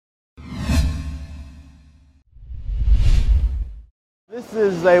This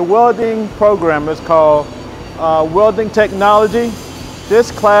is a welding program. It's called Welding Technology. This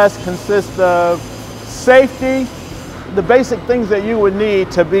class consists of safety, the basic things that you would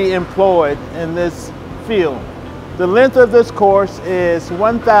need to be employed in this field. The length of this course is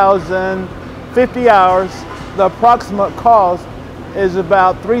 1,050 hours. The approximate cost is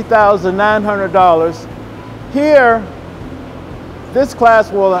about $3,900. Here, this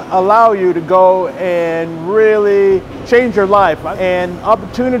class will allow you to go and really change your life, and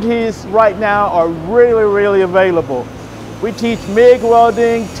opportunities right now are really available. We teach MIG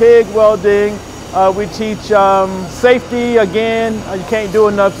welding, TIG welding, we teach safety again. You can't do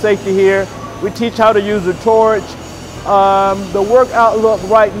enough safety here. We teach how to use a torch. The work outlook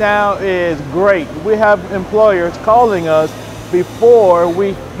right now is great. We have employers calling us before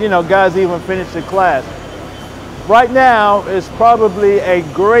we, guys even finish the class. Right now is probably a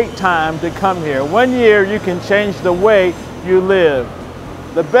great time to come here. 1 year you can change the way you live.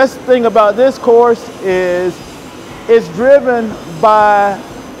 The best thing about this course is it's driven by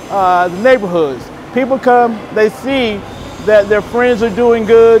the neighborhoods. People come, they see that their friends are doing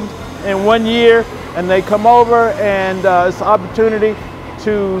good in 1 year, and they come over, and it's an opportunity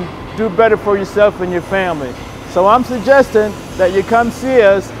to do better for yourself and your family. So I'm suggesting that you come see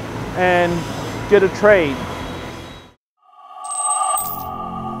us and get a trade.